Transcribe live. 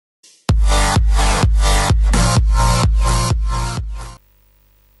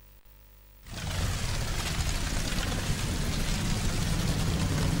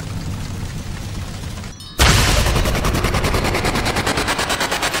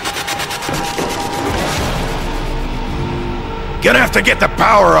Gonna have to get the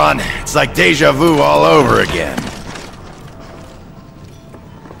power on. It's like deja vu all over again.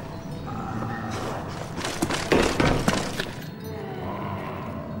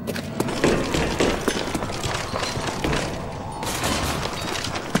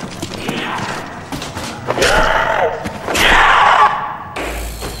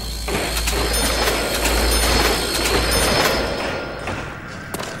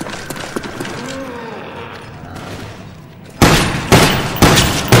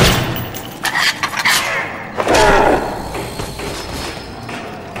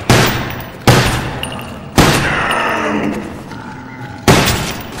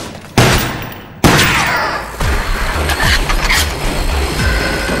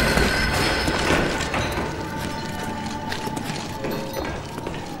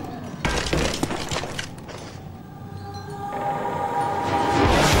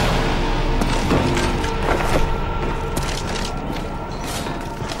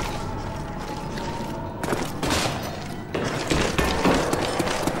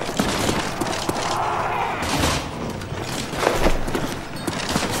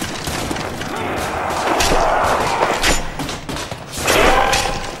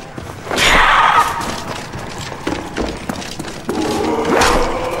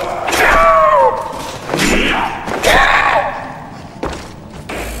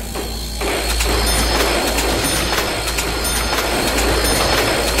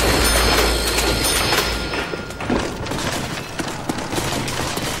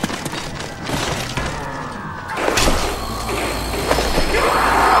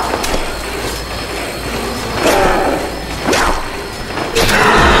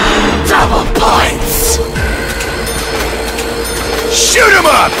 Shoot him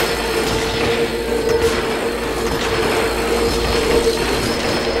up!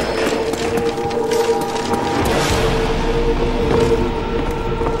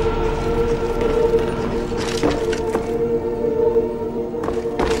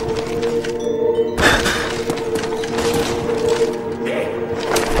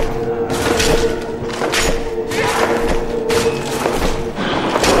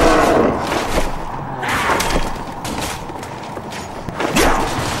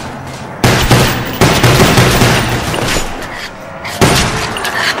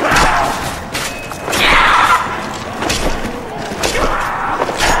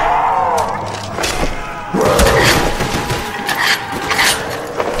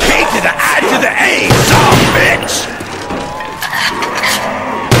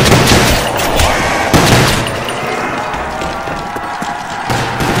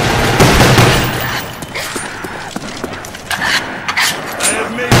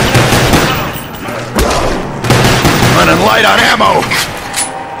 Running light on ammo!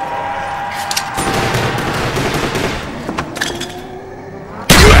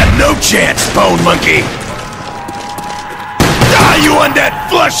 You have no chance, Bone Monkey! Die, you undead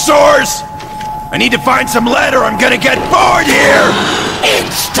flesh sores! I need to find some lead or I'm gonna get bored here!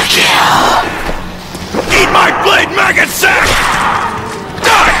 Insta-kill! Eat my blade, maggot sack!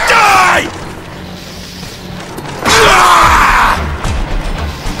 Die! Die!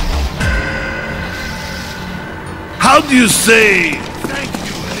 How do you say thank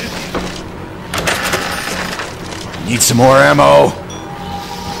you? Need some more ammo?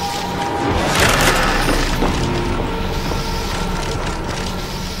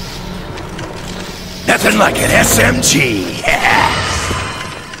 Nothing like an SMG!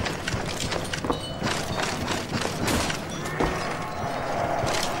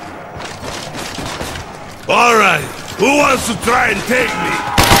 Alright, who wants to try and take me?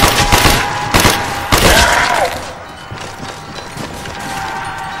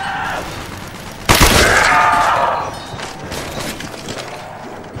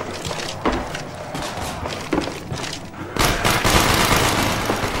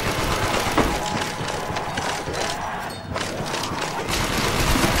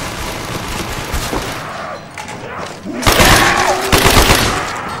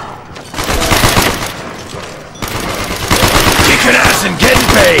 Kicking ass and getting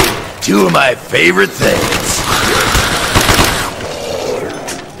paid! Two of my favorite things.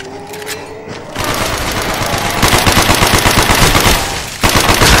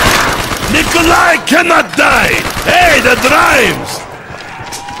 Nikolai cannot die! Hey, that rhymes!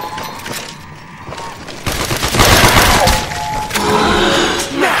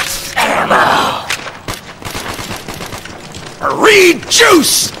 Max ammo! Reed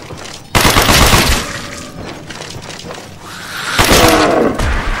juice!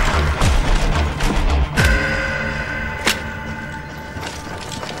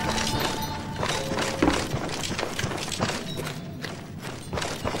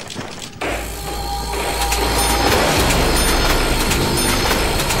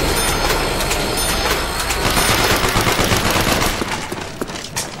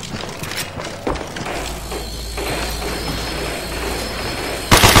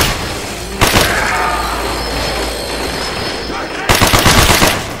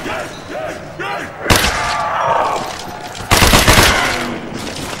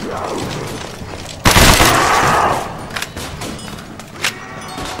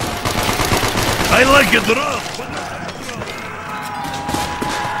 I like it rough.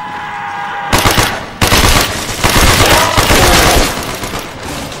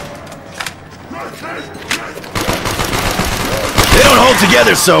 They don't hold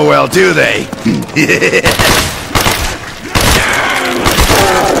together so well, do they?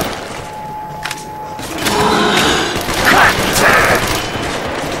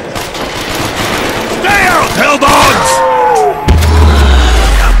 Stay out, hell dogs!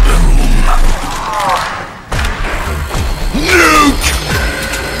 Nuke!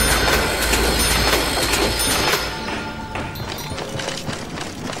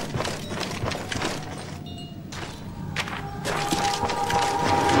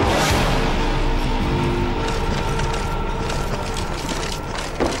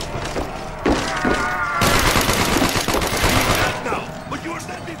 But you were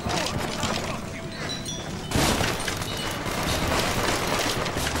dead before! Fuck you!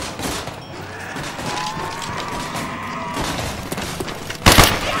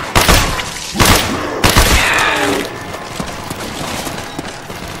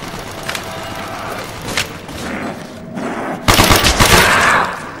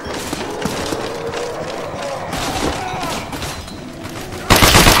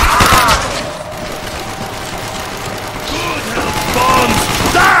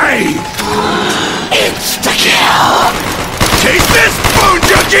 Insta-kill! Taste this, Spoon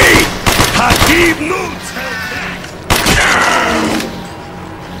Junkie! Hakim Noots!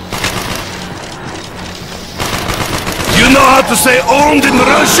 You know how to say owned in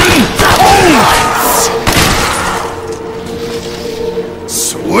Russian? Owned!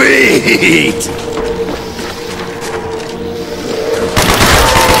 Sweet!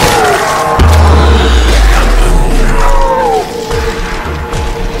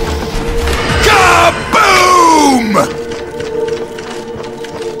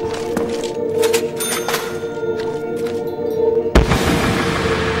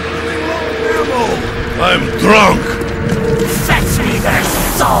 I'm drunk! Fetch me their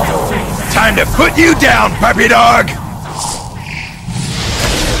soul! Time to put you down, puppy dog!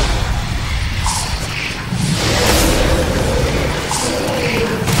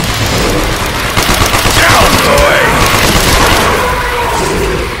 Down, boy!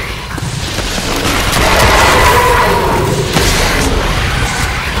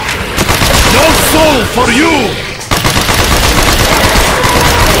 No soul for you!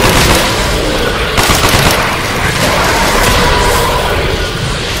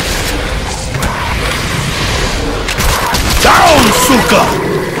 Down, suka!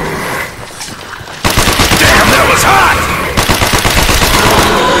 Damn, that was hot!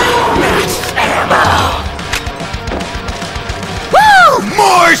 Woo!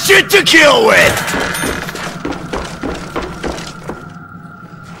 More shit to kill with!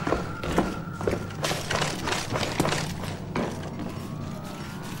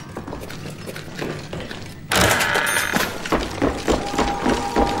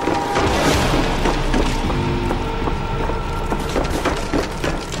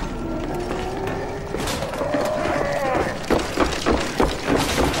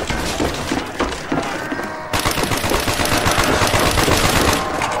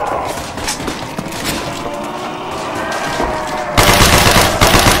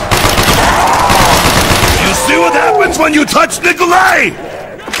 See what happens when you touch Nikolai?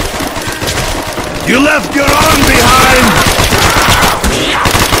 You left your arm behind!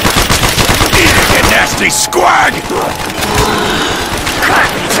 Eat it, you nasty squag!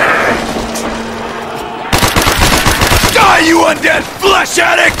 Die, you undead flesh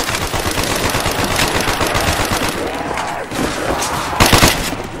addict!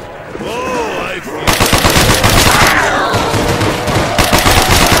 Oh, I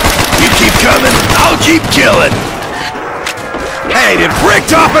Coming, I'll keep killing! Hey, did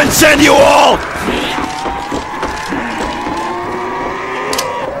Bricktoppin send you all?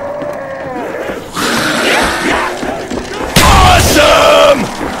 Awesome!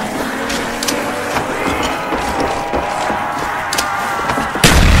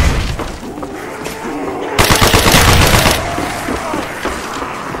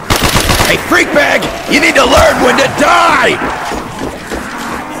 Hey, Freakbag, you need to learn when to die!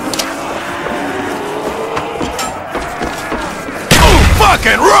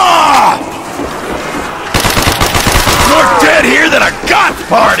 Fucking raw! More dead here than a goth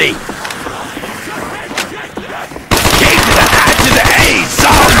party! K to the I to the A,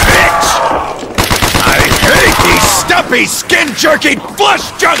 son bitch! I hate these stumpy, skin-jerky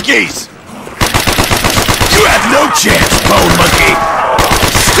flesh junkies! You have no chance, Bone Monkey!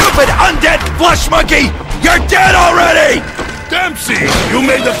 Stupid undead flesh monkey! You're dead already! Dempsey, you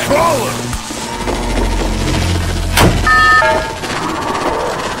made a crawler!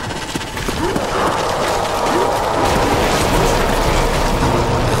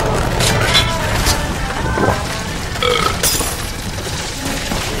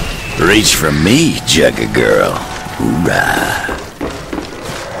 Reach for me, Jugga girl. Hoorah.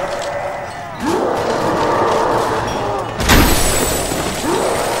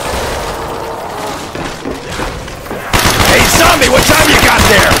 Hey, zombie, what time you got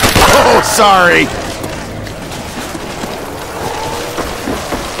there? Oh, sorry.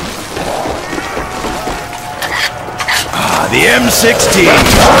 The M16.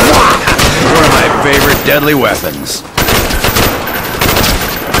 One of my favorite deadly weapons.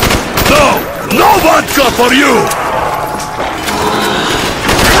 No vodka for you!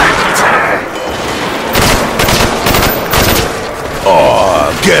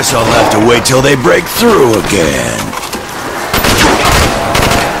 Oh, guess I'll have to wait till they break through again.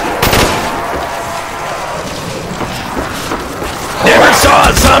 Never saw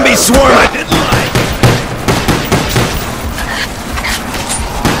a zombie swarm.